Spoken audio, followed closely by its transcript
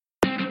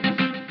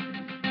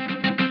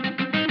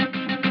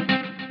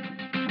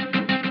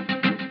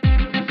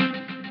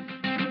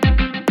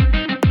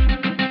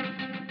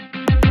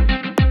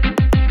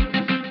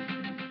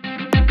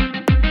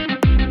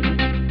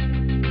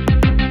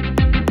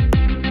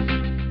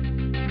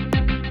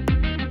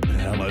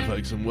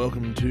folks, and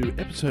welcome to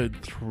episode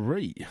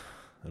 3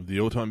 of the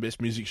all-time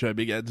best music show.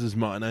 Big Ads is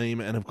my name,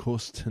 and of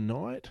course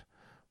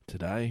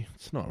today,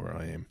 it's not where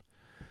I am.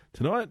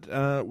 Tonight,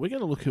 we're going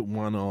to look at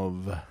one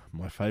of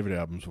my favourite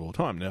albums of all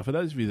time. Now, for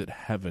those of you that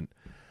haven't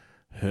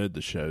heard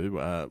the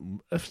show,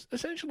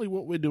 essentially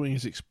what we're doing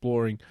is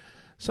exploring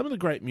some of the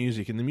great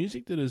music and the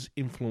music that has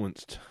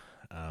influenced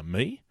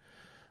me.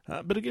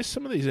 But I guess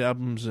some of these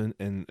albums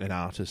and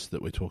artists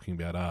that we're talking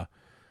about are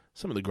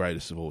some of the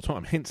greatest of all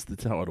time, hence the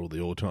title, the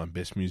all-time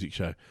best music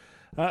show.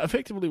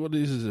 Effectively what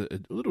it is a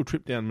little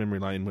trip down memory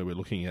lane where we're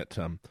looking at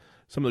some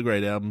of the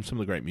great albums, some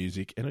of the great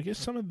music, and I guess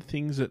some of the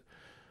things that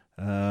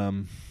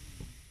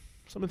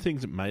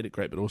made it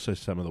great, but also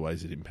some of the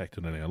ways it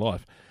impacted on our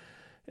life.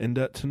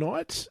 And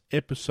tonight's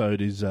episode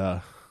is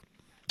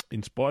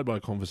inspired by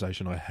a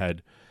conversation I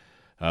had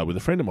with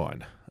a friend of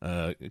mine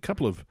about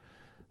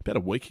a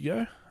week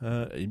ago,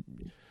 a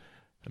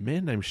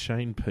man named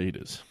Shane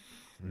Peters.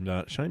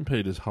 And Shane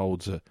Peters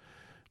holds a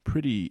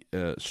pretty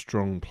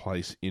strong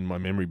place in my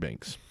memory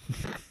banks,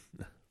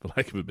 for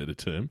lack of a better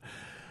term,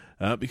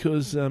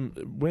 because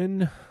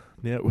we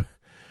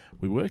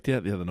worked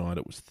out the other night,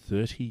 it was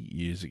 30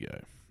 years ago.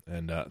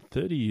 And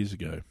 30 years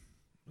ago,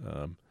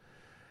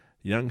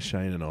 young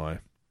Shane and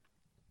I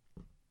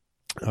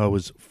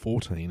was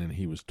 14 and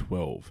he was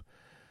 12.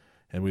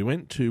 And we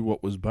went to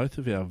what was both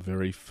of our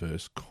very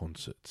first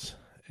concerts.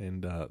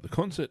 And the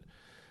concert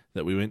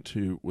that we went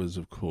to was,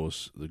 of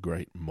course, the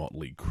great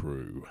Motley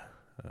Crue.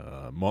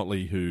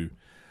 Motley, who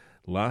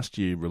last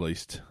year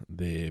released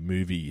their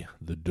movie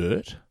The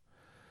Dirt,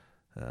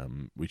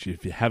 which,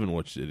 if you haven't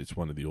watched it, it's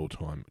one of the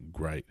all-time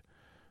great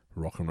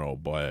rock and roll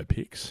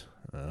biopics.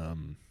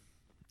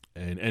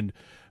 And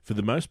for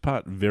the most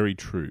part, very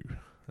true.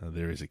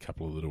 There is a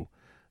couple of little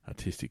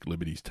artistic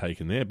liberties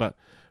taken there, but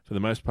for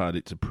the most part,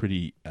 it's a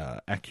pretty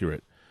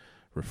accurate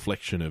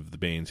reflection of the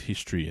band's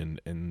history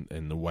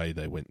and the way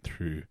they went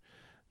through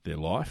their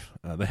life.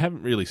 They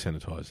haven't really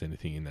sanitized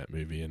anything in that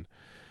movie, and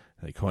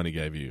they kind of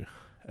gave you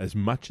as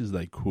much as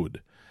they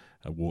could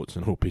a warts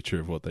and all picture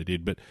of what they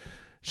did. But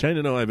Shane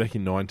and I, back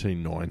in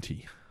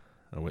 1990,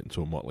 I went and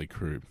saw Motley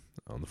Crue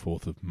on the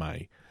 4th of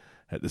May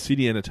at the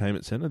City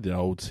Entertainment Centre, the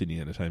old City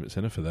Entertainment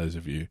Centre. For those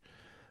of you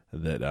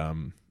that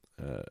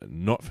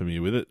not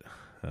familiar with it,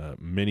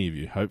 many of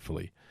you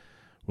hopefully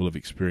will have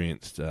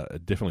experienced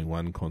definitely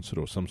one concert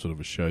or some sort of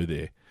a show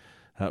there.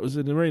 It was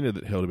an arena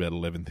that held about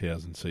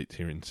 11,000 seats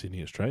here in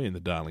Sydney, Australia, in the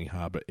Darling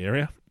Harbour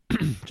area,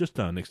 just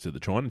next to the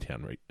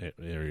Chinatown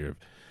area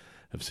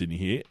of Sydney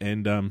here.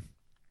 And I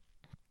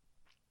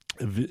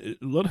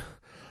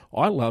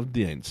loved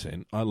the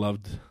accent. I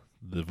loved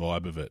the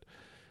vibe of it.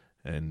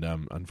 And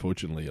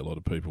unfortunately, a lot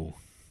of people,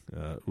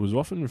 it was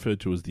often referred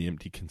to as the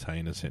empty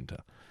container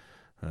centre.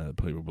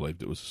 People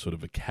believed it was sort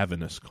of a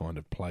cavernous kind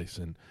of place.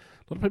 And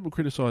a lot of people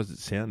criticised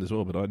its sound as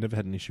well, but I never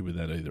had an issue with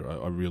that either.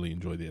 I really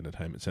enjoyed the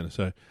entertainment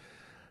centre.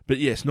 But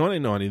yes,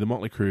 1990, the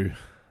Motley Crue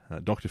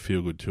Dr.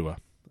 Feelgood tour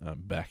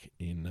back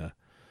in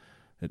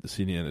at the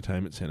Sydney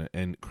Entertainment Centre,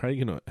 and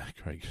Shane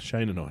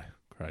and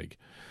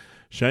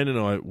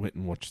I went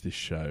and watched this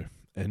show,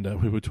 and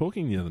we were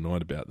talking the other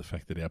night about the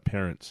fact that our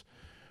parents,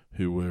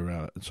 who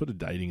were sort of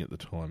dating at the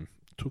time,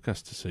 took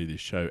us to see this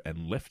show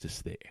and left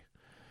us there.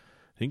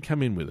 They didn't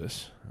come in with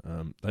us;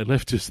 they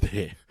left us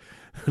there.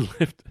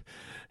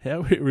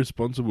 How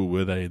irresponsible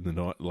were they in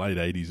the late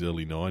 80s,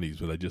 early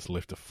 90s, where they just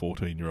left a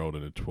 14-year-old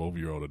and a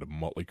 12-year-old at a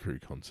Motley Crue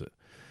concert?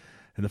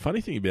 And the funny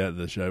thing about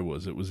the show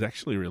was it was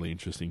actually really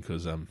interesting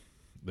because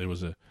there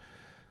was a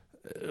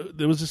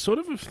sort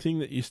of a thing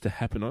that used to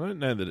happen. I don't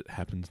know that it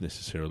happens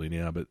necessarily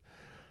now, but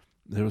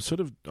there was sort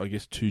of, I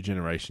guess, two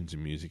generations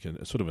in music,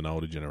 and sort of an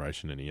older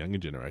generation and a younger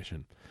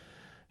generation.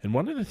 And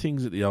one of the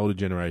things that the older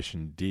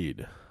generation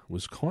did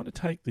was kind of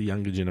take the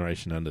younger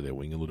generation under their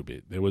wing a little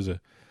bit. There was a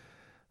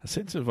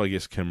sense of, I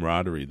guess,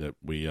 camaraderie that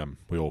we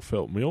all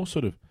felt. And we all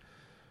sort of,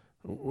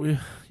 we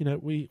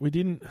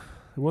didn't,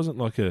 it wasn't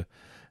like an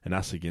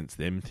us against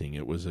them thing.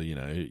 It was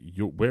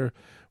we've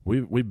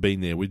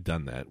been there, we've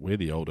done that. We're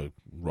the older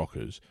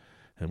rockers,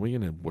 and we're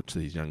going to watch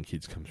these young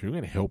kids come through. We're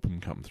going to help them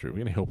come through. We're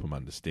going to help them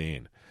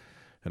understand.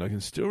 And I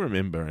can still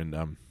remember, and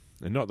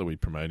not that we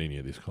promote any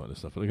of this kind of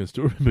stuff, but I can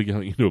still remember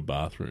going into a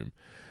bathroom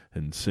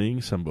and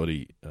seeing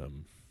somebody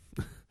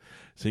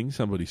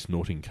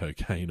snorting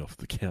cocaine off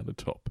the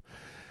countertop.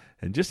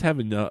 And just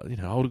having,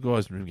 older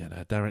guys in the room going,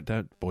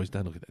 don't, boys,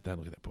 don't look at that,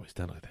 boys,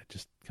 don't look at that.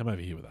 Just come over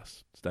here with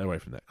us. Stay away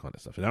from that kind of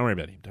stuff. Don't worry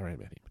about him.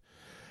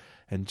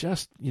 And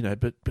just,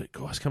 but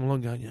guys come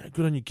along going,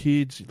 good on you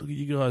kids. Look at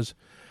you guys,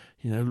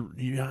 you're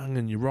young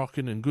and you're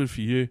rocking and good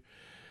for you.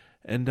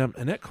 And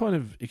that kind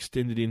of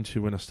extended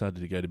into when I started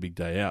to go to big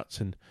day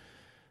outs. And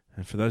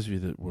for those of you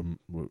that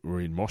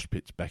were in mosh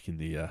pits back in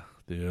the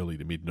early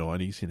to mid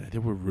 90s, there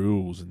were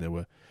rules and there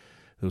was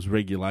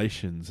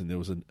regulations, and there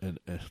was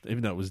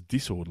even though it was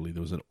disorderly,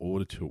 there was an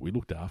order to it. We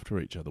looked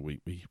after each other. We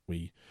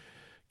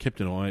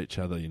kept an eye on each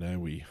other.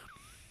 We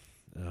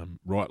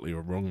rightly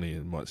or wrongly,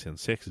 it might sound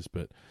sexist,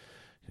 but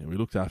we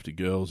looked after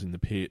girls in the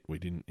pit. We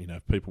didn't,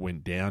 if people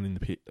went down in the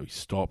pit, we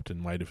stopped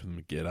and waited for them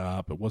to get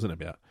up. It wasn't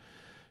about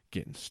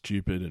getting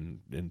stupid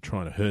and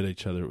trying to hurt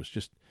each other. It was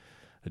just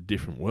a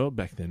different world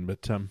back then.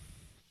 But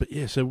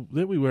yeah, so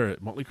there we were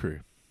at Motley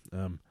Crue,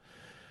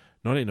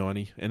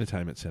 1990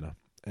 Entertainment Centre,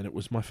 and it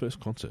was my first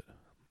concert.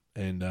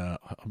 And I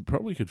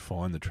probably could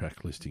find the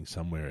track listing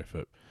somewhere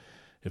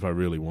if I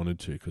really wanted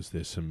to, because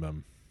there's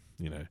some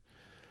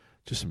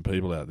just some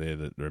people out there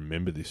that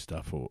remember this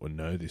stuff or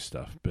know this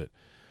stuff. But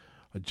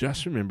I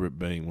just remember it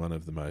being one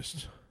of the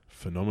most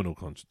phenomenal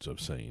concerts I've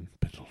seen,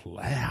 but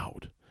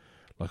loud.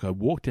 Like, I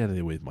walked out of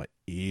there with my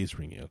ears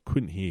ringing. I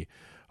couldn't hear.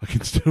 I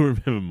can still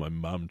remember my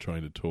mum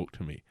trying to talk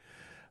to me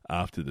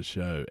after the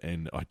show,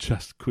 and I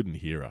just couldn't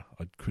hear her.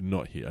 I could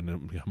not hear. And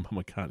Mum,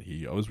 I can't hear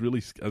you. I was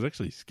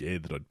actually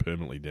scared that I'd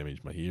permanently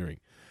damaged my hearing.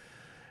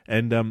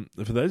 And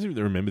for those of you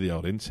that remember the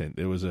old Incent,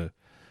 there was a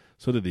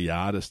sort of the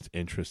artist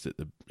entrance at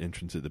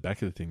the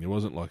back of the thing. There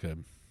wasn't like a,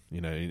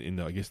 in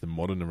I guess the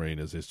modern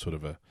arenas, there's sort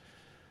of a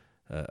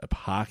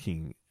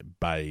parking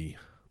bay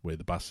where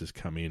the buses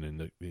come in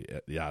and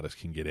the artist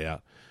can get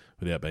out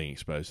without being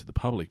exposed to the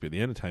public. But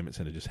the entertainment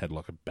centre just had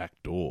like a back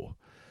door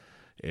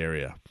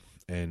area,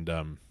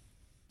 and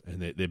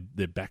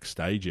their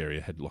backstage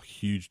area had like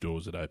huge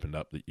doors that opened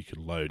up that you could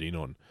load in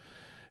on,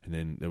 and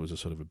then there was a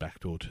sort of a back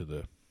door to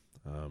the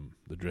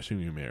dressing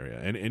room area.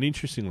 And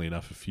interestingly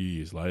enough, a few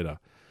years later,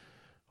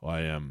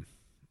 I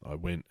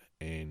went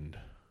and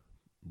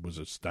was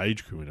a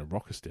stage crew in a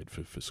Rockestead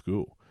for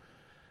school.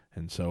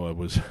 And so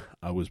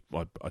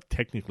I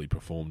technically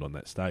performed on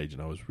that stage,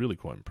 and I was really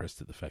quite impressed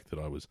at the fact that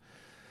I was,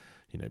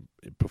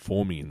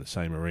 performing in the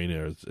same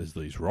arena as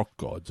these rock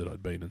gods that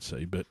I'd been and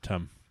see. But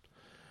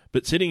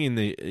sitting in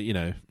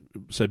the,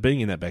 so being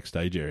in that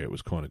backstage area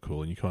was kind of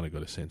cool, and you kind of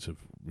got a sense of,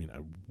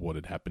 what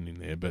had happened in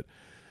there. But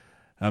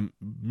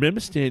remember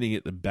standing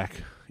at the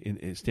back,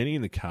 standing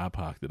in the car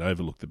park that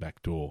overlooked the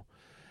back door,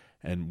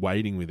 and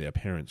waiting with our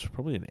parents for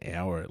probably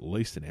at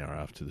least an hour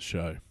after the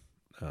show.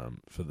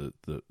 For the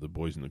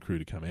boys in the crew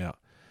to come out.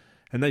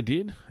 And they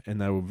did, and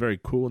they were very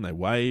cool, and they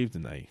waved,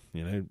 and they,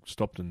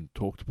 stopped and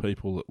talked to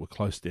people that were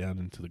close down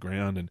into the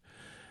ground.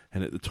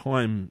 And at the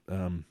time,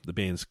 the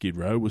band Skid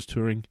Row was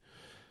touring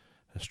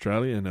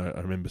Australia, and I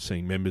remember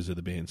seeing members of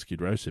the band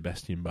Skid Row,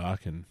 Sebastian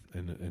Bach and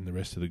the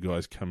rest of the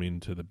guys come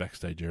into the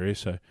backstage area.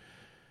 So,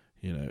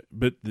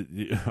 but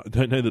I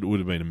don't know that it would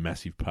have been a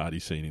massive party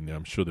scene in there.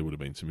 I'm sure there would have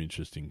been some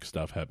interesting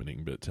stuff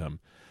happening, but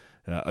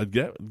I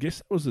guess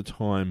that was the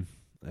time.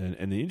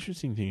 And the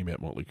interesting thing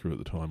about Motley Crue at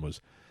the time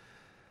was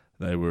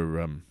they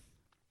were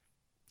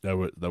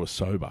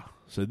sober.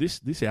 So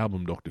this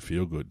album, Dr.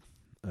 Feelgood,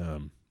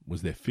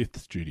 was their 5th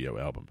studio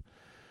album,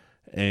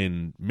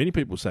 and many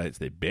people say it's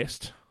their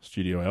best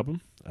studio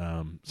album.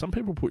 Some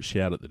people put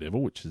 "Shout at the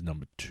Devil," which is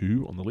number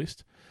 2 on the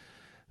list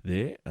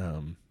there.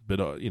 But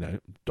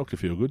Dr.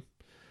 Feelgood,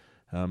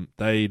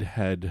 they'd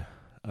had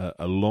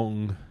a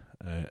long,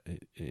 an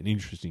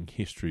interesting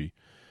history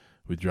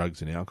with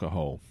drugs and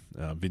alcohol.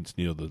 Vince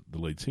Neil, the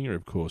lead singer,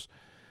 of course,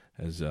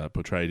 as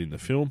portrayed in the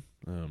film,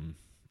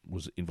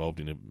 was involved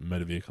in a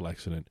motor vehicle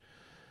accident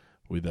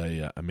with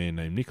a man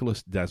named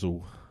Nicholas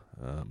Dazzle.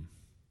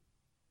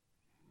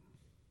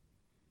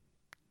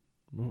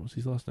 What was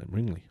his last name?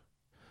 Ringley.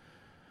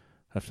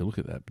 I have to look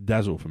at that.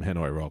 Dazzle from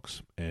Hanoi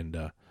Rocks, and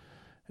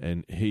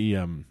he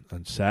and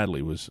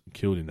sadly was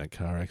killed in that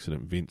car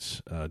accident.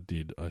 Vince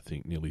did, I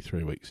think, nearly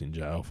 3 weeks in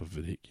jail for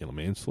vehicular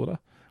manslaughter,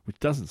 which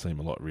doesn't seem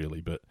a lot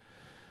really, but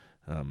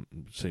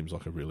seems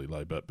like a really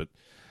low. But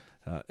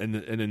and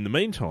in the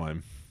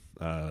meantime,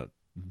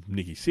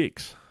 Nikki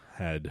Sixx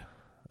had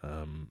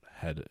a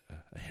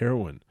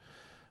heroin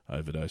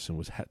overdose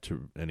and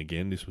and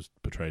again this was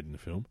portrayed in the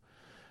film,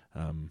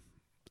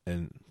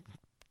 and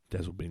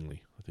Dazzle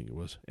Bingley, I think it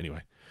was.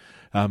 Anyway,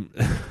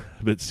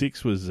 but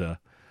Sixx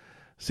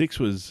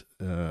was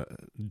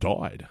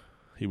died.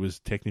 He was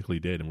technically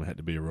dead and had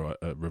to be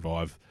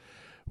revived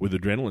with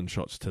adrenaline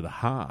shots to the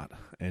heart,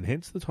 and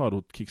hence the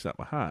title "Kicks Up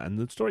My Heart." And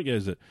the story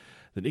goes that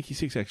Nikki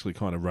Sixx actually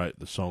kind of wrote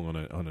the song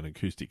on an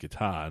acoustic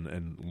guitar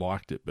and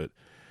liked it, but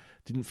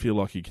didn't feel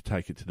like he could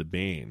take it to the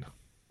band.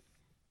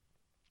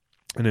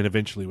 And then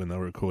eventually, when they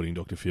were recording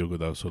Dr. Feelgood,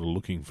 they were sort of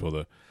looking for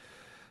the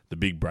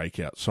big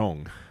breakout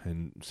song.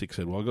 And Sixx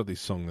said, "Well, I got this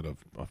song that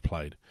I've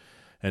played,"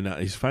 and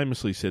he's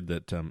famously said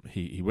that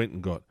he went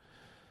and got.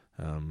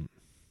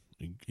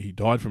 He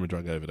died from a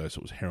drug overdose.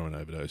 It was heroin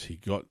overdose. He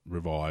got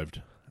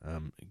revived.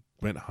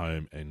 Went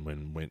home and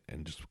went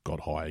and just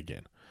got high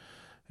again,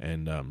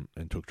 and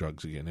took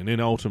drugs again, and then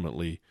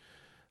ultimately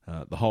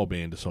the whole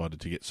band decided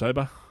to get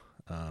sober.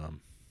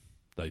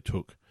 They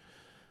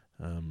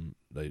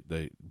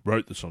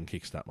wrote the song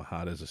 "Kickstart My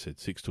Heart." As I said,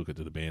 Sixx took it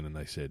to the band, and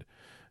they said,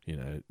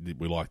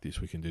 "We like this.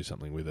 We can do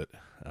something with it."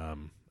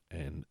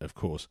 And of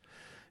course,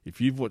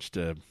 if you've watched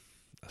a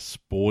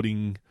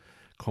sporting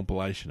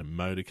compilation, a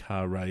motor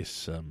car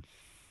race,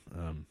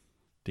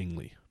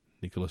 Dingley.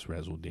 Nicholas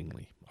Razzle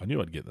Dingley. I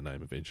knew I'd get the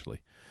name eventually.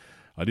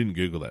 I didn't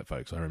Google that,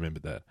 folks. I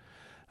remembered that.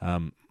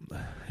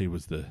 He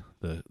was the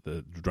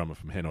drummer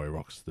from Hanoi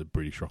Rocks, the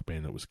British rock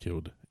band that was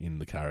killed in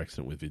the car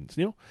accident with Vince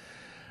Neil.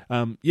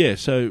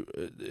 So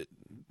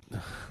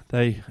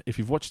if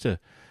you've watched a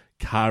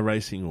car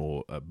racing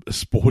or a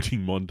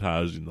sporting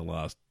montage in the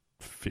last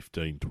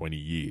 15, 20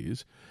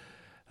 years,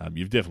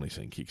 you've definitely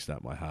seen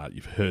Kickstart My Heart.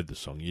 You've heard the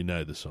song. You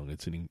know the song.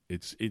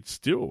 It's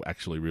still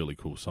actually a really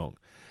cool song.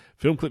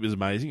 Film clip is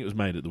amazing. It was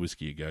made at the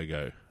Whiskey A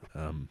Go-Go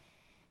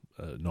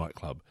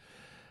nightclub.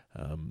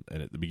 And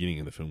at the beginning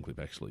of the film clip,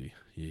 actually,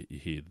 you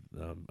hear,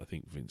 I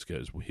think Vince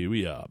goes, well, here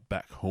we are,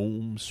 back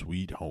home,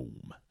 sweet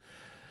home.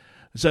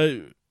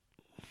 So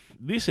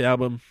this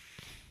album,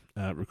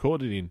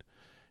 recorded in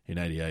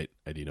 88,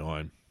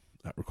 89,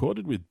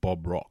 recorded with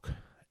Bob Rock.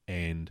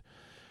 And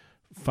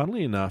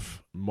funnily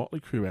enough, Motley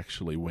Crue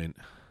actually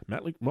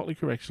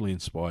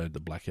inspired the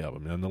Black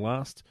Album. Now, in the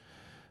last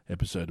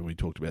episode, we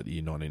talked about the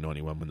year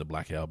 1991 when the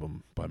Black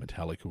Album by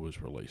Metallica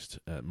was released.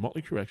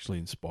 Motley Crue actually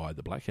inspired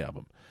the Black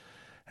Album.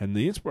 And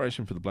the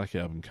inspiration for the Black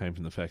Album came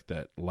from the fact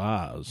that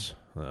Lars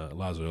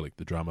Ulrich,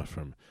 the drummer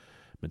from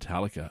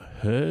Metallica,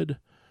 heard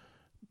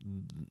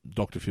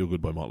Dr.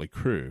 Feelgood by Motley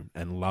Crue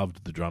and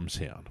loved the drum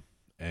sound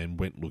and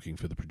went looking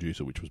for the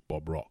producer, which was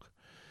Bob Rock.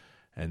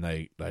 And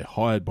they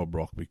hired Bob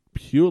Rock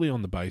purely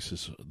on the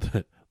basis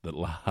that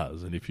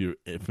Lars, and if you're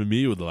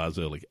familiar with Lars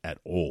Ulrich at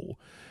all,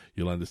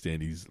 you'll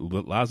understand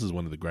Lars is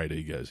one of the great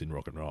egos in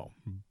rock and roll.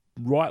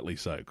 Rightly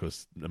so,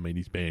 because, I mean,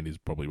 his band is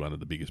probably one of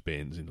the biggest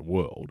bands in the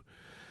world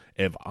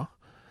ever.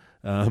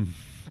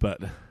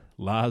 But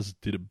Lars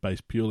did it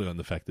based purely on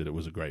the fact that it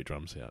was a great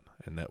drum sound,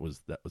 and that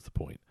was the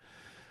point.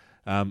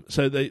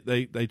 So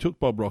they took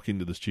Bob Rock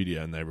into the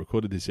studio and they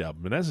recorded this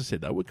album. And as I said,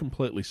 they were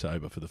completely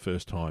sober for the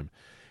first time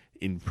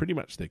in pretty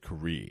much their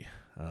career.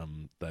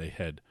 They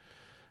had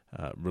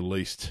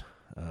released,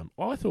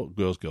 I thought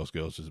Girls, Girls,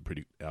 Girls was a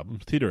pretty good album.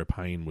 Theatre of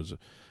Pain was a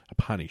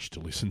punish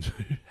to listen to.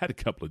 Had a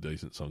couple of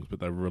decent songs,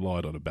 but they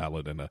relied on a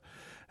ballad and a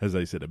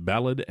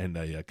ballad and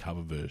a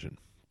cover version.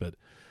 But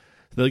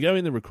so they go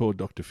in and record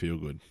Dr.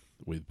 Feelgood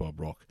with Bob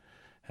Rock.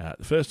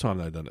 The first time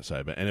they'd done it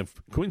sober, and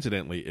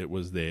coincidentally, it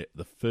was the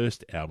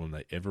first album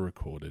they ever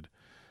recorded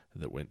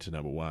that went to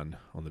number one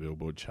on the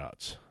Billboard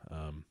charts,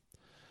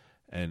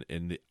 and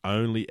the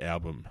only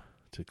album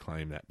to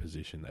claim that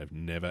position. They've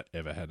never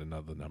ever had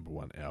another number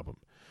one album.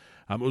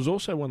 It was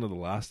also one of the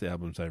last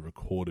albums they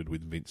recorded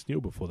with Vince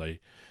Neil before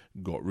they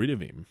got rid of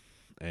him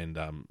and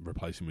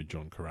replaced him with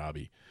John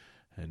Corabi,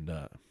 and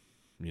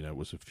it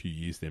was a few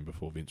years then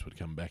before Vince would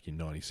come back in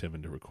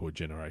 '97 to record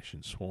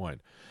Generation Swine.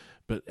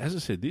 But as I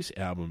said, this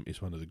album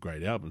is one of the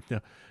great albums.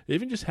 Now,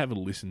 even just have a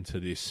listen to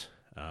this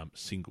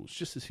singles,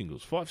 just the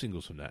singles, 5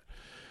 singles from that.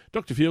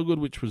 Dr. Feelgood,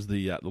 which was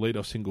the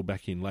lead-off single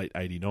back in late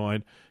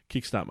 '89,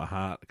 Kickstart My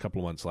Heart a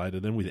couple of months later,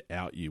 then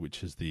Without You,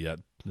 which is the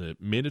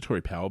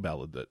mandatory power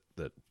ballad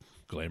that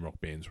glam rock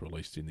bands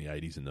released in the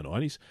 '80s and the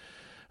 '90s.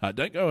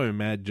 Don't Go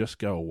Mad, Just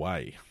Go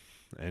Away.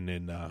 And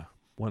then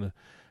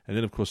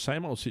of course,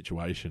 Same Old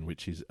Situation,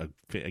 which is,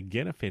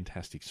 again, a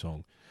fantastic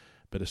song,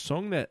 but a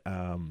song that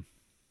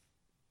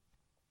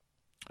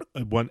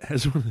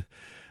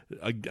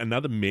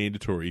another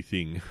mandatory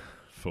thing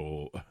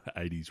for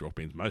 80s rock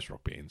bands, most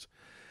rock bands,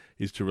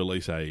 is to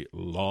release a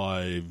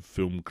live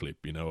film clip,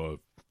 a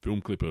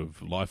film clip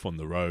of life on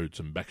the road,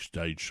 some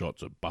backstage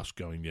shots, a bus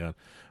going down.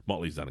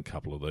 Motley's done a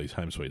couple of these.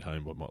 Home Sweet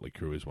Home by Motley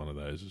Crue is one of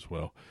those as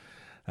well.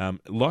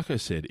 Like I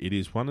said, it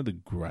is one of the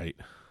great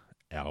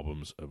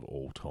albums of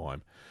all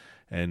time.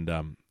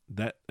 And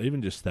that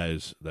even just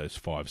those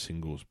 5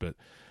 singles, but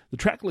the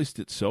track list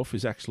itself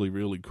is actually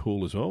really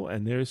cool as well,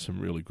 and there is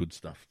some really good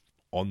stuff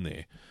on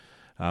there.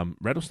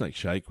 Rattlesnake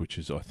Shake, which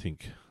is, I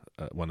think,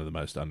 one of the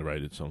most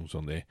underrated songs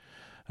on there.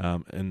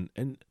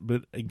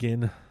 But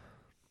again,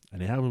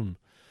 an album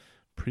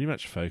pretty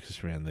much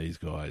focused around these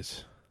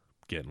guys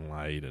getting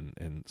laid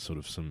and sort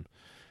of some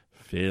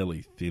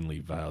fairly thinly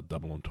veiled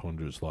double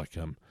entendres like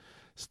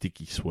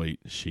Sticky Sweet,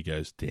 She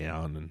Goes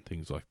Down, and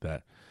things like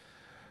that.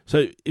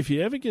 So if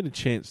you ever get a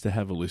chance to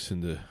have a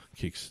listen to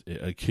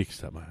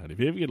Kickstart My Heart, if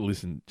you ever get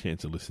a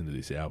chance to listen to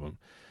this album,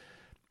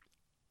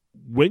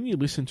 when you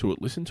listen to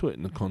it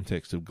in the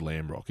context of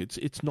glam rock.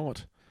 It's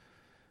not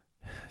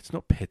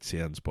Pet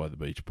Sounds by the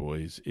Beach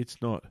Boys.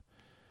 It's not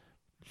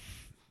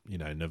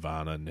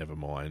Nirvana,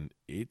 Nevermind.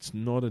 It's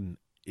not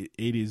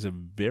it is a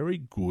very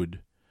good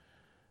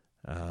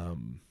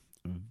version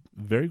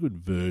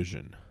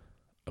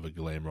of a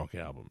glam rock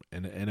album,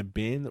 and a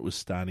band that was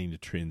starting to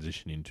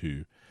transition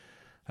into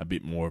a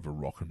bit more of a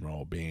rock and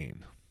roll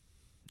band,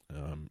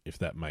 if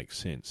that makes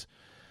sense.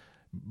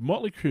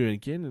 Motley Crue,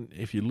 again,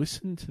 if you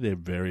listen to their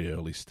very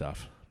early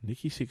stuff,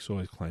 Nikki Sixx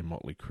always claimed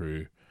Motley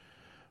Crue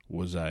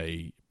was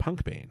a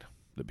punk band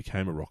that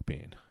became a rock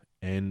band.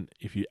 And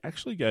if you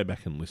actually go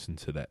back and listen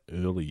to that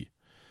very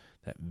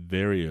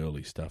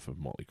early stuff of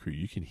Motley Crue,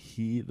 you can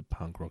hear the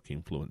punk rock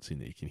influence in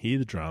there. You can hear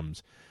the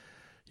drums,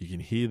 you can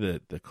hear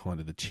the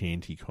kind of the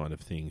chanty kind of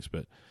things,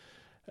 but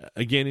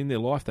again, in their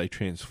life, they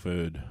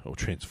transformed, I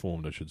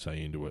should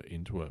say, into a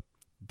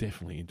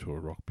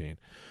rock band.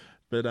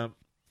 But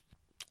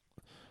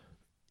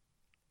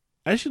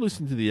as you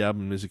listen to the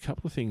album, there's a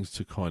couple of things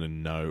to kind of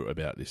know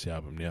about this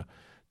album. Now,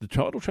 the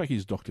title track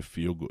is Dr.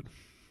 Feelgood,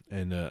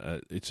 and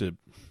it's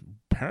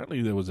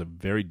apparently there was a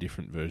very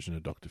different version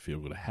of Dr.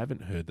 Feelgood. I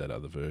haven't heard that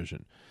other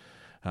version,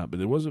 but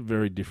there was a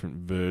very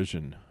different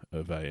version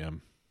of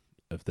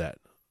that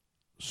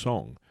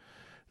song.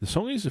 The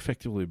song is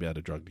effectively about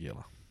a drug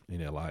dealer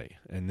in LA,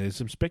 and there's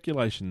some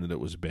speculation that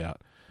it was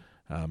about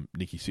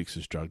Nikki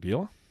Sixx's drug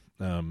dealer.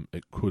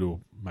 It could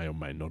or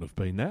may not have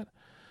been that.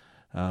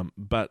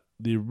 But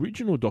the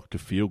original Dr.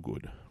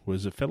 Feelgood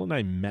was a fellow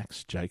named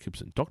Max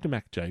Jacobson, Dr.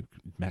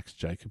 Max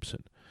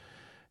Jacobson.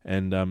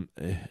 And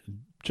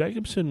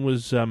Jacobson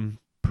was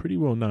pretty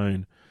well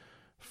known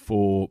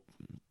for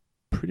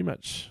pretty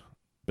much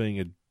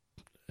being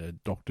a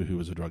doctor who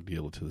was a drug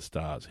dealer to the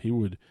stars. He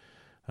would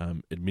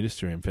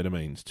administer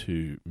amphetamines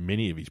to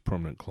many of his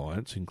prominent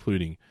clients,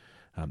 including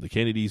the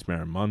Kennedys,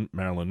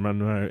 Marilyn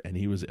Monroe, and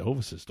he was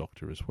Elvis's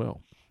doctor as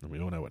well. And we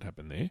all know what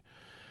happened there.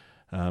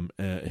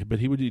 But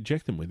he would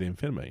inject them with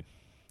amphetamine.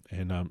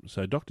 And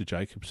so Dr.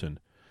 Jacobson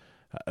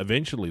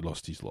eventually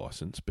lost his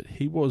license, but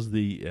he was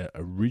the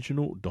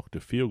original Dr.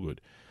 Feelgood.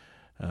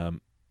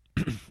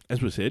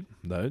 As we said,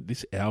 though,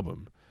 this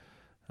album,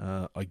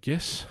 I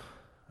guess,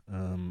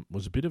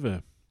 was a bit of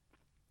a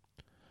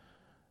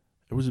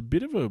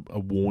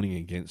warning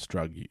against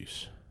drug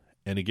use.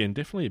 And again,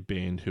 definitely a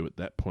band who at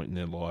that point in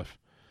their life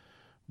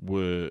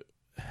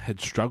had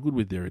struggled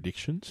with their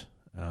addictions.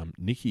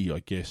 Nikki, I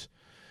guess,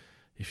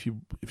 if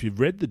you've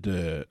read The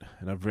Dirt,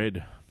 and I've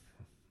read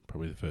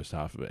probably the first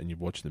half of it, and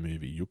you've watched the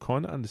movie, you'll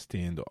kind of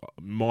understand.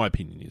 My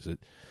opinion is that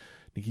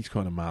Nikki's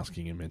kind of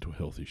masking a mental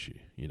health issue.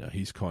 You know,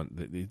 he's kind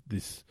of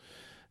this,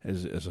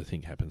 as I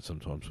think happens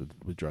sometimes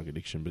with drug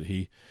addiction, but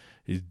he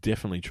is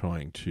definitely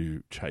trying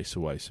to chase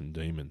away some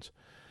demons.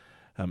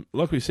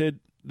 Like we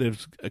said,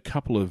 there's a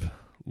couple of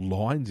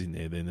lines in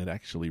there then that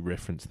actually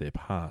reference their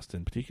past,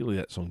 and particularly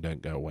that song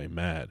 "Don't Go Away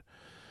Mad,"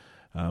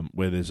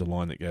 where there's a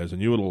line that goes, "I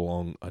knew it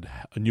all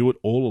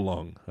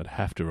along. I'd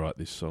have to write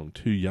this song.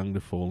 Too young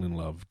to fall in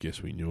love.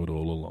 Guess we knew it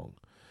all along."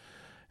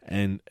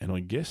 And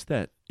I guess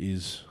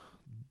that's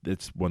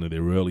one of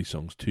their early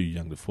songs, "Too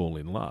Young to Fall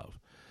in Love."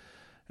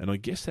 And I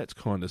guess that's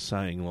kind of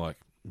saying, like,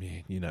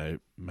 man, you know,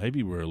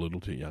 maybe we're a little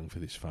too young for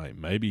this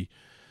fame. Maybe,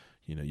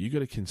 you know, you got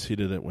to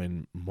consider that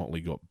when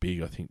Motley got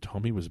big, I think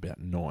Tommy was about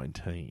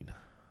 19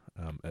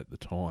 at the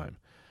time.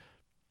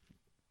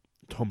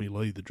 Tommy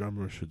Lee, the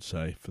drummer, I should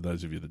say, for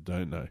those of you that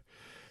don't know.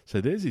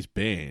 So there's this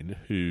band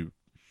who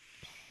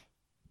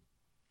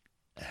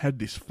had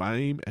this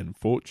fame and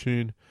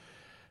fortune,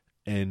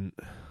 and,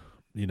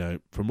 you know,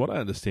 from what I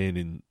understand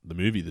in the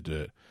movie The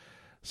Dirt,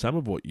 some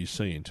of what you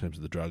see in terms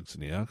of the drugs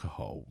and the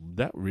alcohol,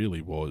 that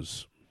really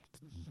was,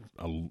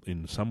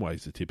 in some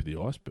ways, the tip of the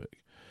iceberg.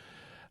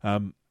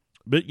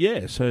 But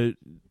yeah, so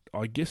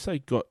I guess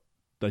they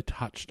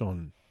touched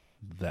on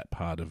that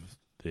part of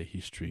their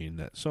history in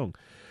that song.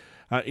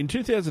 In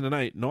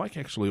 2008, Nike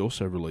actually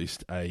also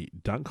released a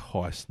Dunk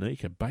High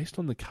sneaker based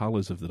on the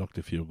colours of the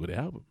Dr. Feelgood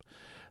album.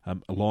 A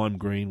lime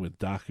green with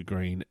darker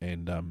green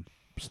and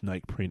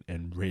snake print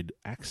and red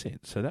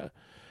accents. So that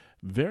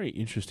very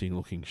interesting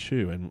looking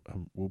shoe, and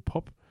we'll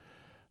pop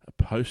a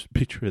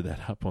picture of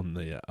that up on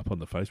the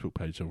Facebook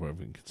page so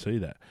everyone can see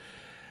that.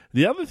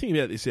 The other thing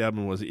about this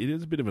album was it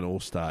is a bit of an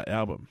all-star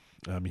album.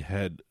 You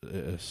had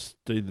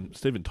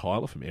Steven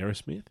Tyler from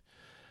Aerosmith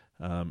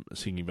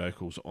singing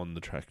vocals on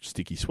the track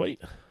Sticky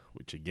Sweet,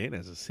 which again,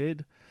 as I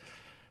said,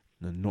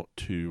 a not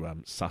too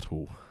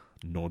subtle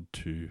nod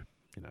to,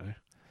 you know,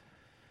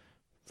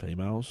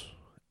 females.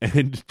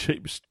 And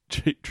Cheap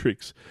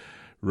Trick's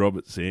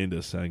Robert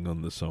Sanders sang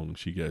on the song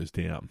She Goes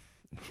Down.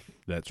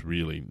 That's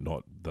really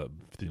not the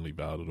thinly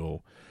veiled at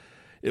all.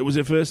 It was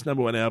their first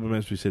number one album,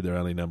 as we said, their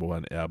only number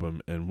one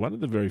album, and one of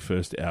the very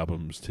first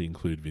albums to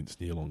include Vince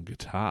Neil on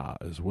guitar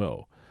as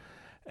well.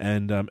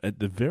 And at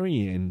the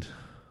very end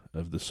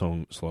of the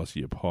song Slice of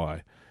Your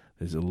Pie,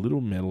 there's a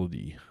little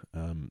melody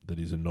that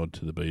is a nod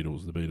to the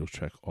Beatles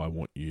track I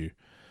Want You,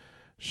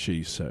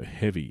 She's So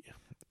Heavy.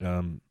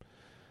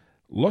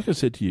 Like I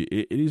said to you,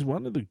 it is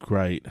one of the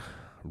great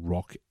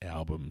rock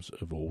albums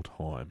of all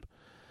time.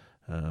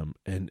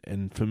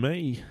 And for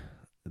me,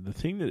 the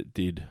thing that it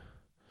did...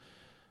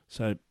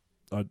 So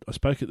I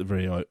spoke at the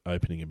very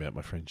opening about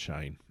my friend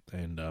Shane,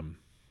 and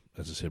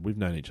as I said, we've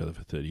known each other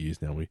for 30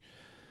 years now. We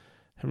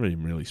haven't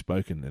even really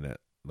spoken in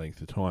that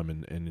length of time.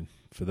 And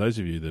for those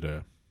of you that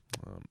are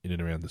in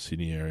and around the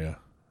Sydney area,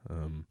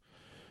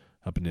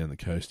 up and down the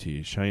coast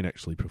here, Shane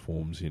actually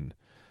performs in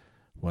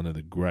one of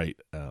the great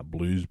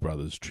Blues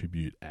Brothers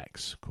tribute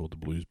acts called the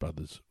Blues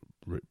Brothers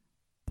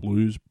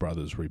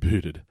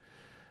Rebooted,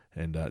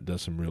 and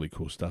does some really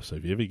cool stuff. So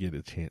if you ever get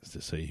a chance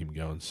to see him,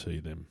 go and see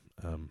them.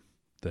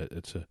 That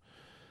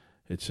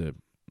it's a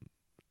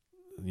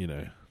you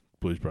know,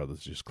 Blues Brothers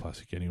is just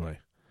classic anyway.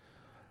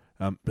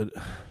 But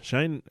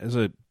Shane, as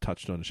I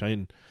touched on,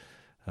 Shane,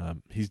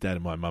 his dad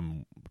and my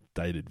mum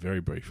dated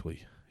very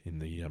briefly in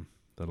the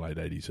late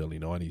 80s, early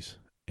 90s,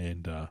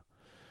 and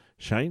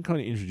Shane kind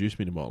of introduced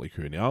me to Motley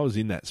Crue. Now I was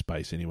in that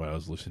space anyway. I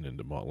was listening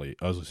to Motley.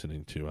 I was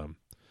listening to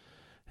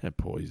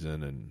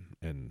Poison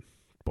and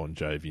Bon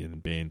Jovi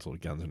and bands like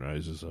Guns N'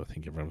 Roses. I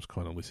think everyone was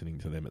kind of listening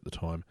to them at the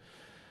time.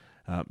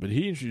 But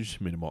he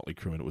introduced me to Motley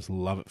Crue, and it was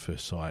love at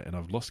first sight. And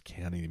I've lost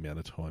counting the amount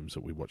of times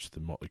that we watched the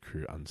Motley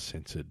Crue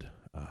uncensored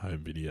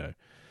home video.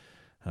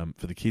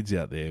 For the kids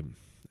out there,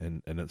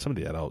 and some of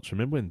the adults,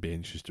 remember when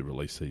bands used to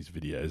release these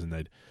videos, and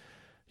they'd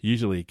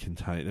usually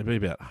contain, they'd be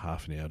about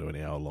half an hour to an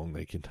hour long.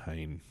 They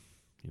contain,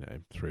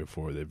 3 or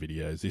 4 of their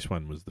videos. This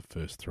one was the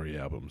first 3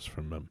 albums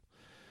from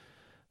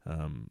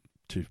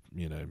to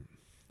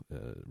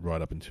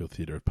right up until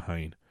Theatre of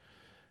Pain,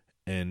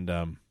 and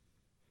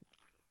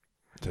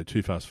so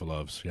Too Fast for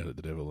Love, Shout at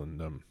the Devil,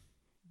 and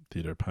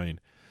Theatre of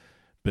Pain.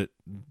 But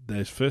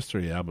those first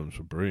 3 albums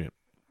were brilliant.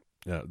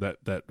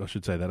 That I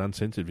should say, that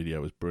uncensored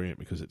video was brilliant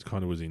because it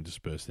kind of was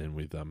interspersed then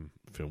with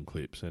film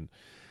clips and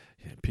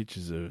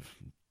pictures of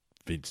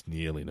Vince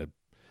Neil in a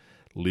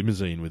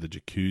limousine with a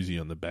jacuzzi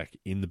on the back,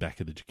 in the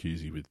back of the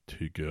jacuzzi with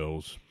 2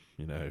 girls.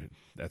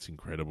 That's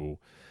incredible.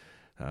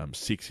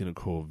 Six in a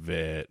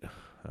Corvette.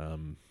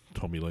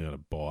 Tommy Lee on a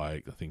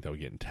bike. I think they were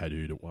getting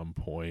tattooed at one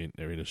point.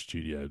 They're in a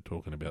studio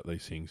talking about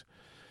these things.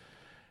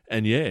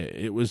 And yeah,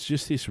 it was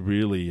just this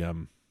really...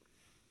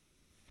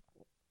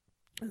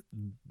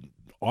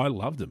 I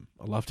loved him.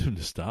 I loved him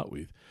to start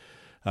with.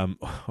 I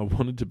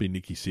wanted to be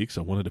Nicky Sixx.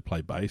 I wanted to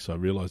play bass. I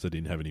realised I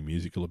didn't have any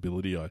musical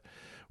ability. I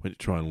went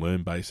to try and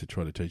learn bass. I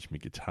tried to teach me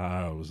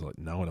guitar. I was like,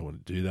 no, I don't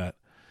want to do that.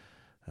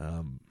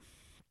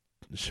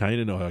 Shane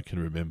and I can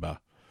remember,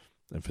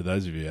 and for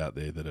those of you out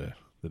there that are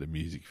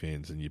music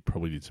fans, and you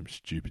probably did some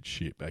stupid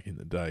shit back in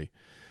the day,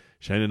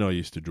 Shane and I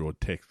used to draw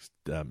text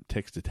to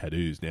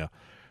tattoos. Now,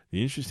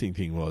 the interesting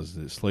thing was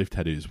that sleeve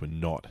tattoos were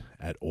not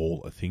at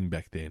all a thing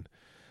back then.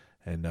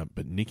 And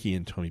but Nicky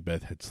and Tommy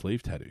both had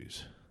sleeve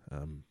tattoos.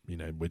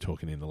 We're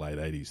talking in the late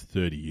 80s,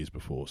 30 years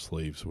before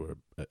sleeves were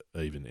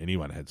even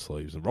anyone had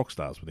sleeves. The rock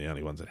stars were the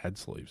only ones that had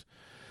sleeves.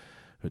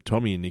 But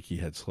Tommy and Nicky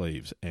had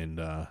sleeves, and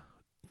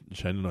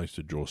Shane and I used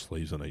to draw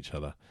sleeves on each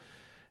other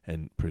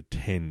and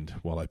pretend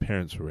while our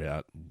parents were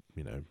out,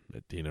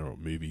 at dinner or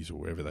movies or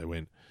wherever they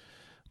went.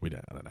 I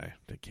don't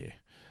care.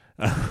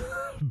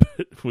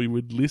 But we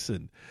would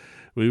listen.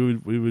 We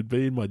would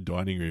be in my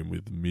dining room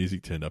with the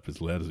music turned up as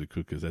loud as it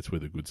could, because that's where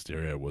the good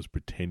stereo was,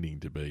 pretending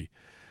to be,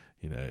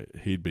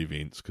 he'd be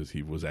Vince because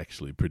he was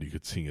actually a pretty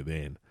good singer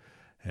then,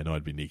 and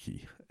I'd be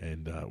Nicky,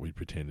 and we'd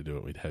pretend to do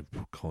it. We'd have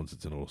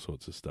concerts and all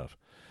sorts of stuff.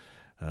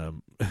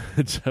 And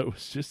so it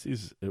was just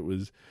this. It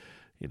was,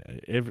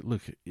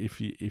 look,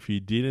 if you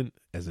didn't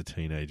as a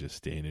teenager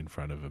stand in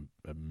front of a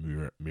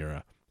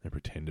mirror and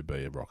pretend to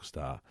be a rock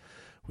star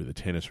with a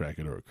tennis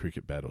racket or a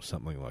cricket bat or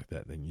something like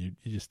that, then you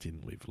just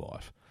didn't live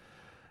life.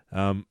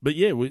 But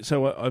yeah,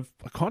 I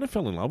kind of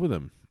fell in love with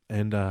him,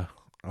 and I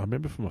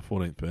remember for my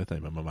 14th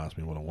birthday, my mum asked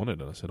me what I wanted,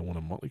 and I said I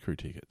wanted Motley Crue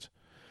tickets.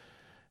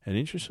 And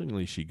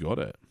interestingly, she got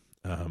it.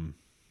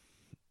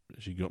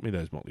 She got me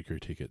those Motley Crue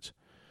tickets,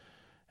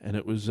 and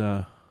it was,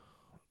 like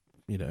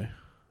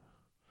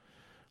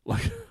I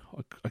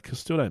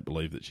still don't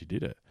believe that she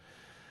did it.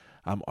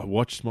 I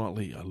watched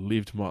Motley, I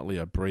lived Motley,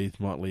 I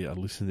breathed Motley, I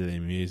listened to their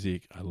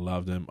music, I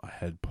loved them. I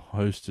had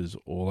posters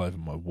all over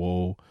my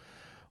wall.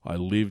 I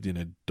lived in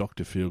a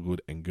Dr. Feelgood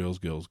and Girls,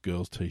 Girls,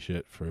 Girls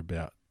t-shirt for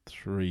about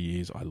 3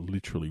 years. I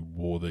literally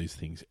wore these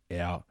things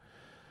out.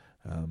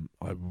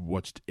 I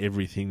watched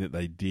everything that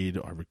they did.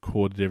 I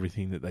recorded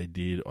everything that they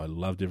did. I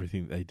loved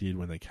everything that they did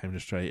when they came to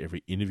Australia.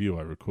 Every interview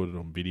I recorded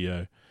on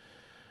video.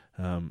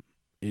 I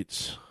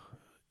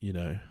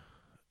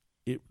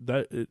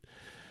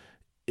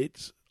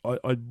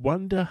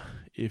wonder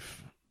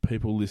if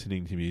people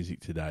listening to music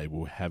today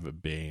will have a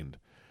band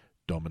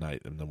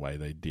dominate them the way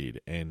they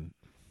did. And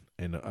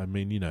I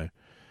mean,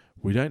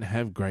 we don't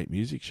have great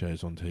music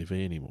shows on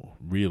TV anymore,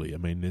 really. I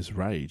mean, there's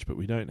Rage, but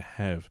we don't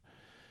have,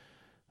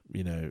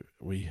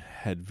 we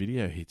had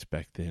video hits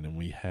back then, and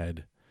we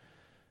had,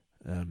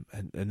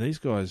 and these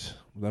guys,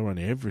 they were on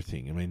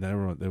everything. I mean,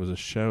 there was a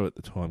show at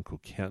the time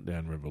called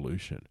Countdown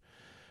Revolution,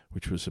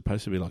 which was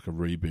supposed to be like a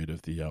reboot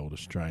of the old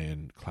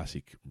Australian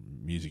classic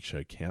music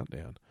show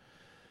Countdown.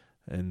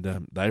 And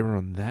they were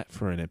on that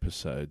for an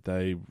episode.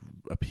 They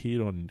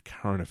appeared on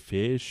current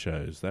affairs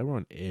shows. They were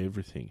on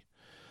everything.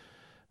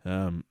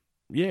 So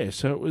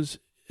it was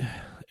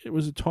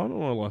a time of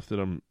my life that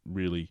I'm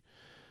really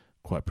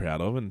quite proud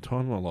of, and a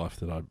time of my life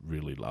that I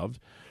really loved.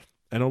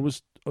 And I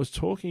was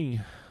talking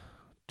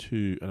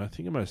to, and I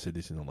think I might have said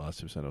this in the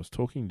last episode, I was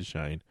talking to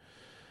Shane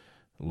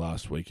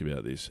last week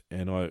about this,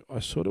 and I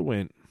sort of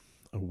went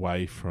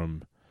away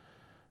from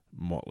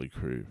Motley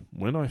Crue.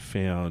 When I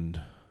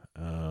found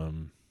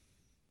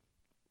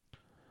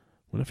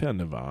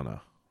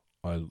Nirvana,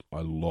 I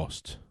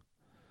lost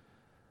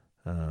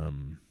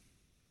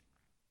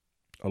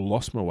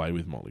my way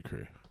with Motley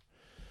Crue,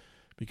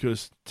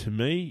 because to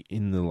me,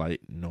 in the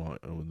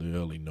the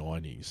early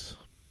 90s,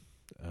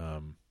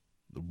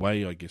 the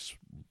way I guess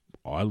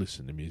I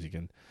listened to music,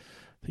 and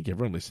I think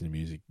everyone listened to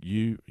music,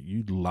 you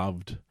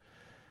loved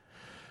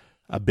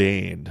a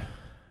band,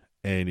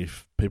 and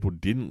if people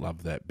didn't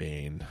love that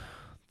band,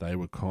 they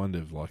were kind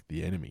of like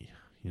the enemy.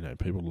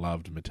 People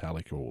loved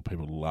Metallica, or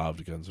people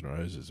loved Guns N'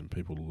 Roses, and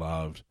people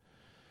loved,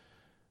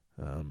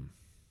 I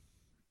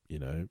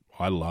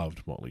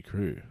loved Motley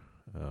Crue.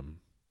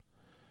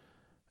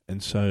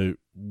 And so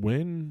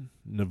when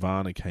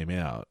Nirvana came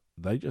out,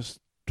 they just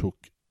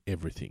took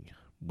everything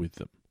with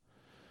them.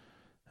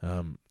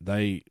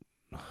 I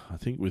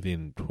think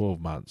within 12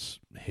 months,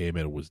 hair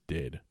metal was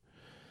dead.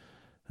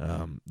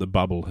 The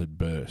bubble had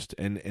burst.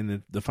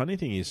 And the funny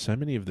thing is, so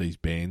many of these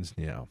bands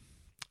now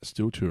are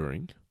still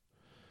touring,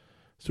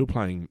 still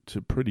playing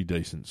to pretty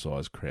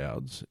decent-sized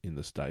crowds in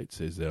the States.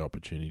 There's their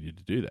opportunity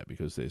to do that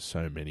because there's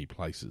so many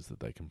places that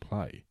they can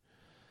play.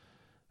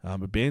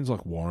 But bands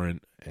like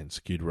Warrant and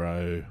Skid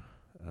Row,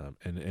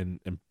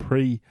 and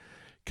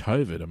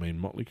pre-COVID, I mean,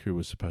 Motley Crue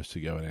was supposed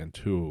to go out on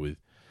tour with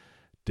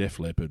Def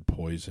Leppard,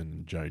 Poison,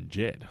 and Joan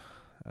Jett,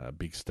 a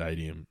big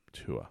stadium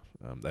tour.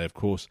 They, of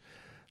course,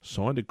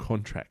 signed a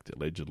contract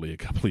allegedly a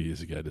couple of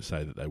years ago to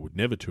say that they would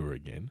never tour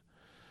again,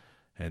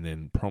 and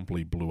then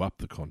promptly blew up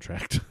the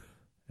contract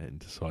and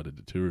decided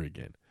to tour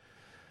again.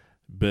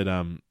 But,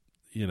 when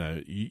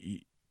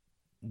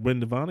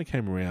Nirvana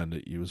came around,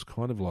 it was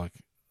kind of like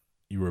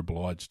you were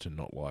obliged to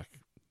not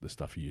like the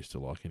stuff you used to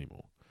like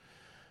anymore.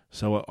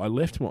 So I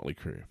left Motley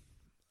Crue,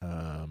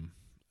 and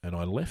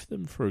I left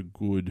them for a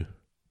good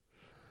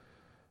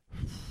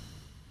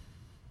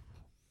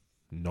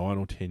 9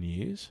 or 10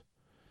 years.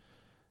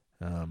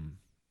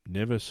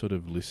 Never sort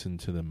of listened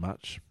to them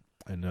much,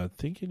 and I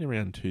think in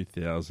around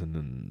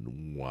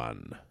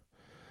 2001,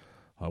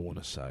 I want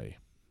to say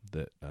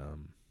that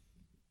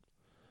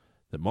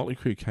that Motley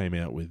Crue came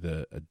out with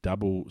a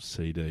double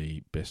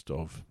CD best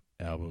of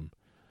album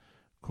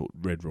called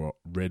Red,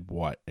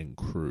 White, and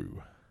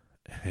Crew,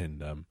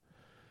 and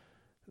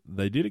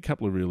they did a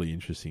couple of really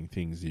interesting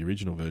things. The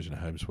original version of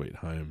Home Sweet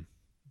Home,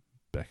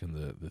 back in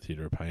the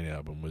Theatre of Pain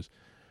album, was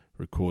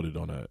recorded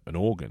on an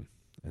organ,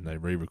 and they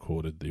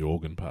re-recorded the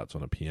organ parts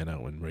on a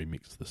piano and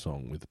remixed the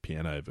song with the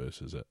piano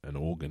versus an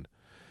organ.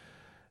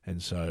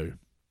 And so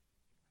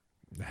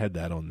they had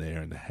that on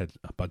there, and they had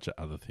a bunch of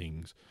other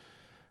things.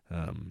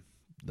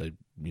 They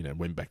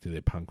went back to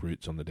their punk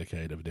roots on the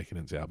Decade of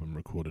Decadence album,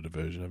 recorded a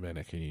version of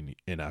Anarchy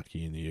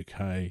in the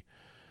UK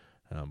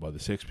by the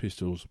Sex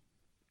Pistols.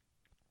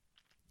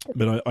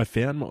 But I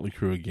found Motley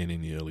Crue again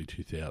in the early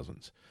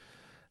 2000s.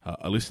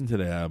 I listened to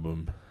the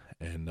album,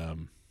 and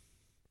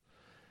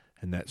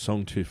that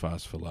song "Too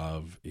Fast for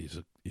Love" is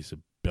a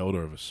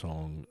belter of a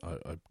song.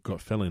 I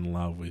fell in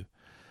love with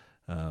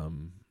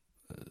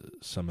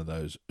some of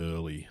those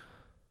early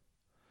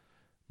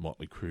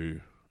Motley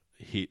Crue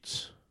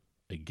hits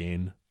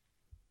again.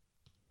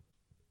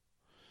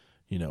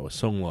 A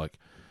song like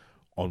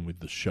 "On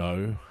With the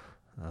Show"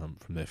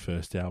 from their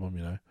first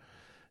album,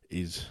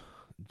 is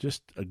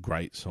just a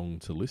great song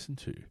to listen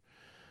to.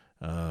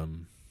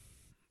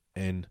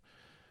 And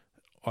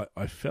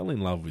I fell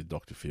in love with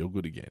Dr.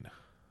 Feelgood again.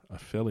 I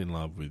fell in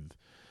love with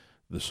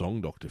the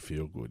song Dr.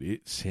 Feelgood.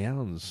 It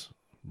sounds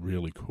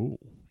really cool,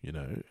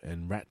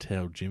 and Rat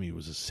Tail Jimmy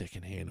was a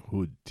second-hand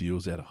hood,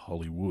 deals out of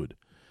Hollywood.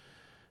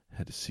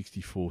 Had a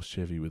 64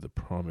 Chevy with a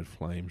primed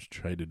flames,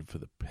 traded for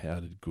the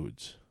powdered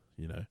goods,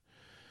 the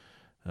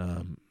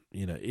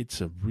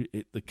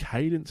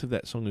cadence of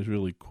that song is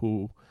really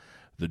cool.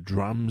 The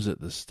drums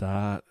at the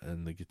start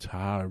and the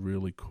guitar are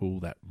really cool.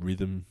 That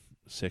rhythm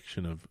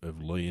section of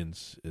Lee and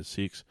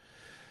Six.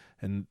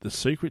 And the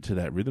secret to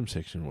that rhythm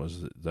section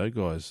was that those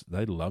guys,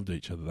 they loved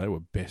each other. They were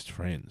best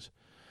friends.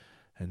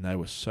 And they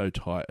were so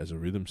tight as a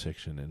rhythm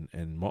section.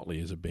 And Motley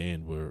as a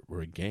band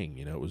were a gang.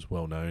 It was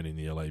well known in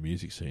the LA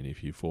music scene.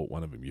 If you fought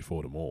one of them, you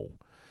fought them all.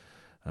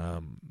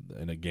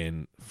 And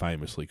again,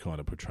 famously kind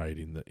of portrayed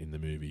in the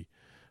movie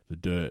The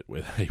Dirt,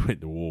 where they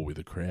went to war with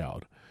a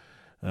crowd.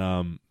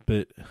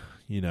 But,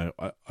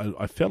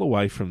 I fell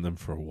away from them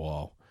for a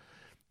while,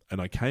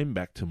 and I came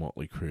back to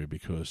Motley Crue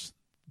because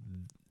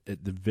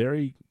at the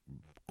very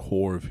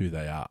core of who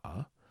they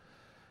are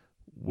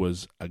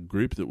was a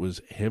group that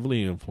was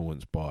heavily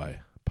influenced by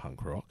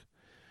punk rock,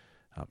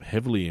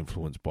 heavily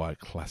influenced by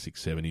classic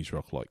 70s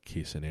rock like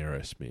Kiss and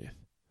Aerosmith.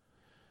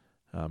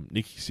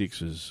 Nikki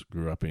Sixx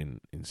grew up in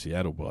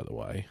Seattle, by the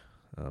way,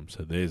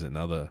 so there's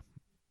another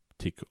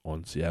tick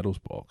on Seattle's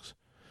box.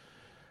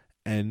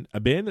 And a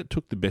band that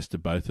took the best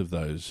of both of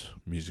those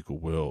musical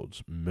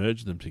worlds,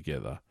 merged them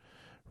together,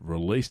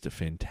 released a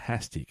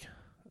fantastic,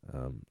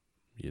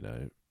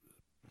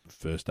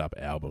 first up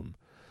album,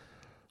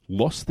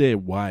 lost their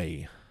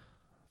way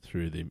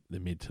through the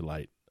mid to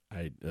late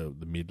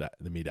the mid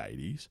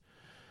 80s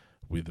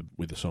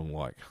with a song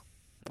like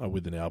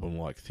with an album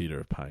like Theatre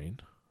of Pain.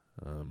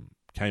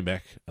 Came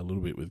back a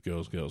little bit with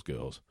Girls, Girls,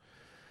 Girls,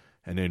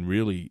 and then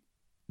really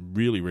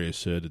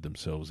reasserted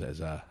themselves as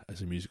a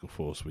musical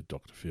force with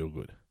Dr.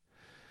 Feelgood.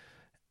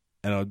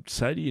 And I'd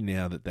say to you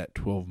now that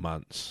 12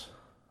 months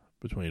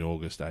between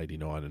August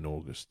 89 and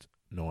August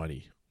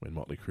 90, when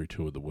Motley Crue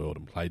toured the world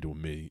and played to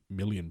a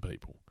million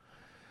people,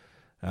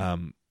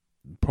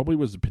 probably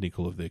was the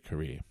pinnacle of their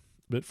career.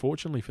 But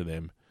fortunately for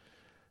them,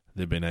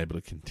 they've been able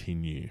to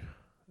continue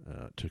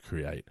to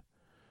create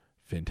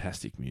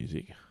fantastic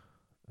music,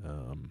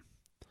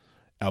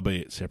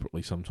 albeit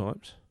separately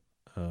sometimes.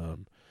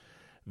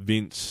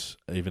 Vince,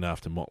 even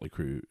after Motley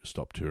Crue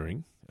stopped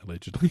touring,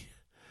 allegedly,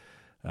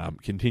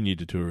 Continued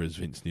to tour as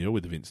Vince Neil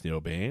with the Vince Neil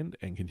Band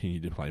and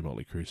continued to play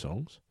Motley Crue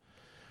songs.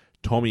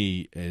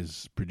 Tommy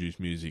has produced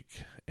music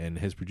and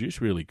has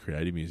produced really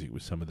creative music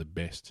with some of the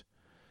best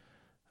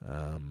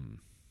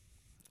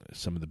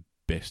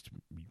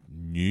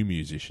new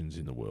musicians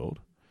in the world.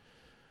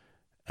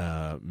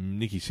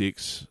 Nikki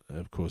Sixx,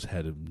 of course,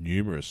 had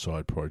numerous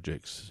side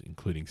projects,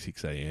 including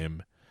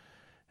 6am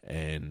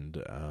and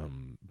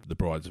The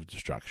Brides of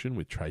Destruction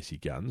with Tracy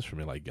Guns from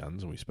LA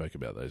Guns, and we spoke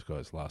about those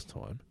guys last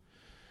time.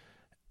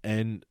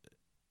 And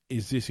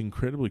is this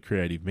incredibly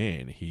creative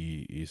man.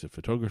 He is a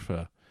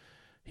photographer,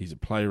 he's a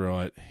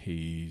playwright,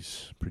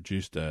 he's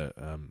produced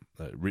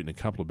written a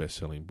couple of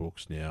best-selling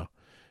books now,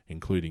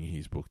 including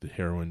his book The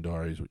Heroin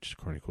Diaries, which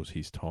chronicles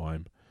his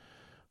time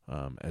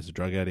as a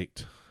drug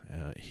addict.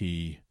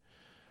 He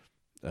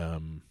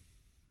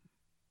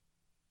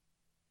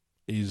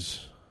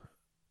is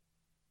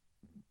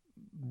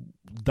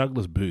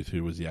Douglas Booth,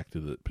 who was the actor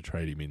that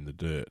portrayed him in The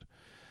Dirt.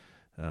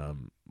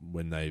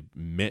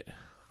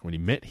 When he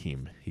met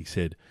him, he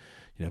said,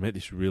 I met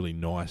this really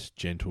nice,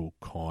 gentle,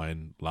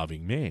 kind,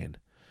 loving man.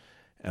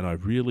 And I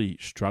really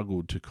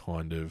struggled to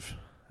kind of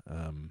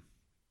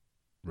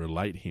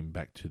relate him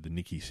back to the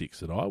Nikki Sixx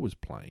that I was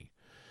playing.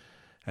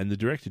 And the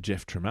director,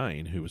 Jeff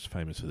Tremaine, who was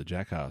famous for the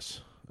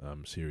Jackass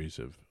series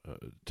of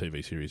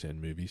TV series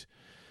and movies,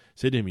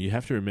 said to him, you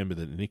have to remember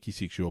that the Nikki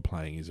Sixx you're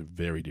playing is a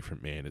very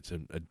different man. It's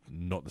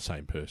not the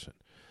same person.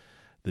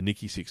 The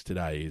Nikki Sixx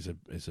today is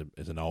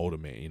an older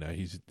man.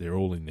 They're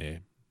all in their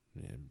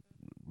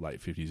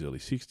late 50s, early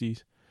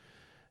 60s.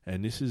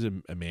 And this is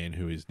a man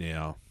who is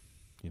now,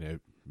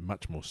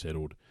 much more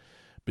settled.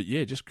 But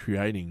yeah, just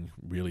creating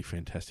really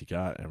fantastic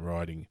art and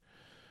writing,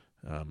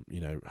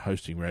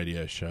 hosting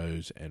radio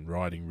shows and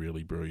writing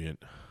really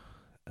brilliant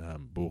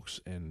books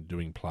and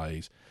doing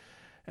plays.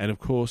 And of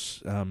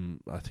course,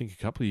 I think a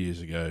couple of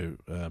years ago,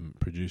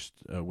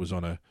 was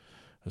on a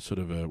sort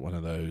of one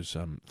of those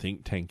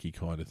think tanky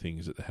kind of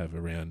things that they have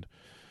around,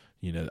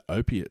 the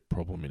opiate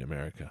problem in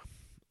America.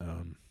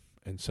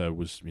 And so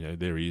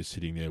there he is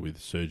sitting there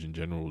with surgeon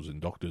generals and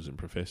doctors and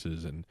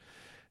professors, and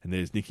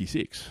there's Nikki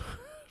Sixx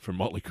from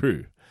Motley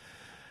Crue,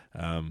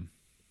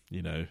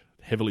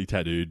 heavily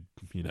tattooed,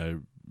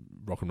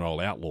 rock and roll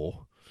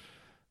outlaw,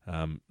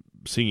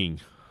 singing,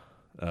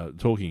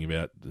 talking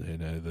about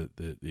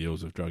the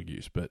ills of drug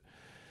use. But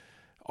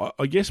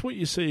I guess what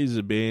you see is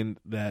a band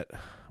that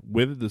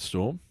weathered the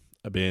storm,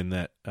 a band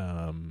that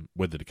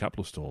weathered a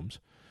couple of storms.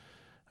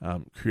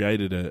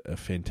 Created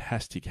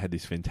had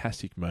this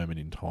fantastic moment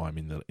in time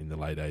in the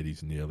late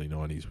 80s and the early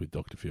 90s with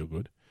Dr.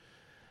 Feelgood.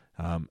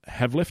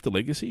 Have left a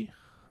legacy,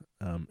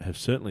 have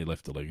certainly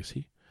left a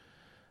legacy,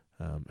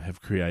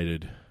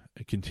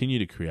 continue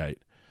to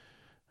create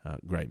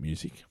great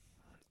music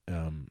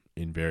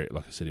in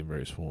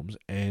various forms.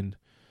 And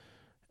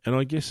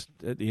I guess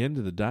at the end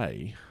of the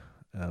day,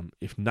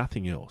 if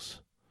nothing else,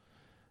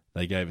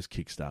 they gave us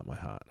Kickstart My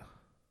Heart.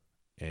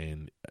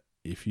 And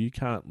if you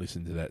can't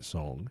listen to that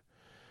song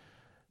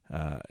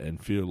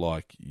and feel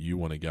like you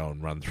want to go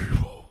and run through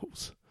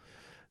walls,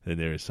 then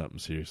there is something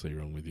seriously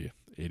wrong with you.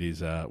 It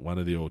is one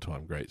of the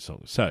all-time great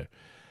songs. So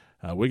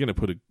we're going to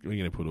put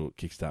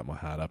 "Kickstart My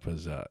Heart" up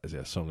as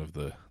our song of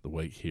the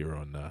week here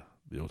on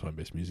the All-Time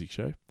Best Music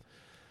Show.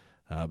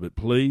 But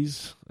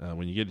please,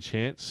 when you get a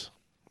chance,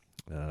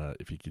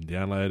 if you can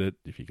download it,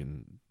 if you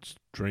can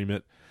stream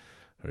it,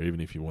 or even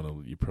if you want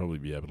to, you'll probably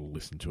be able to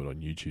listen to it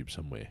on YouTube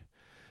somewhere.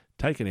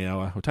 Take an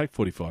hour, or take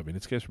 45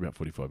 minutes, goes for about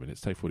 45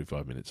 minutes, take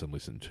 45 minutes and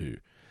listen to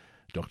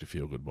Dr.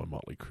 Feelgood by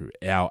Motley Crue,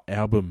 our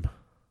album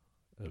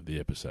of the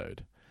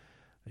episode,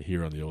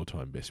 here on the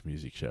All-Time Best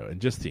Music Show. And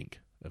just think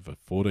of a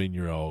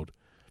 14-year-old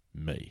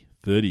me,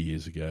 30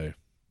 years ago,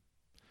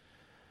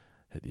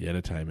 at the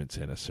entertainment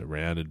centre,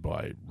 surrounded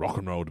by rock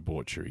and roll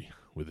debauchery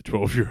with a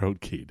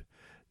 12-year-old kid.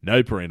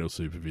 No parental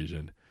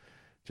supervision,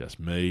 just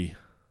me,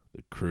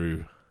 the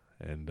crew,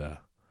 and a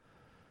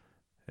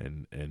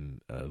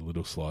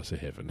little slice of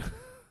heaven.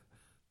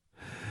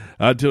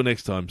 Until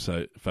next time,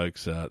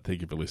 folks,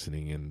 thank you for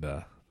listening,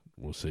 and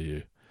we'll see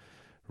you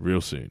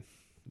real soon.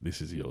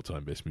 This is the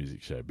All-Time Best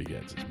Music Show. Big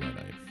Answer's my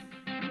name.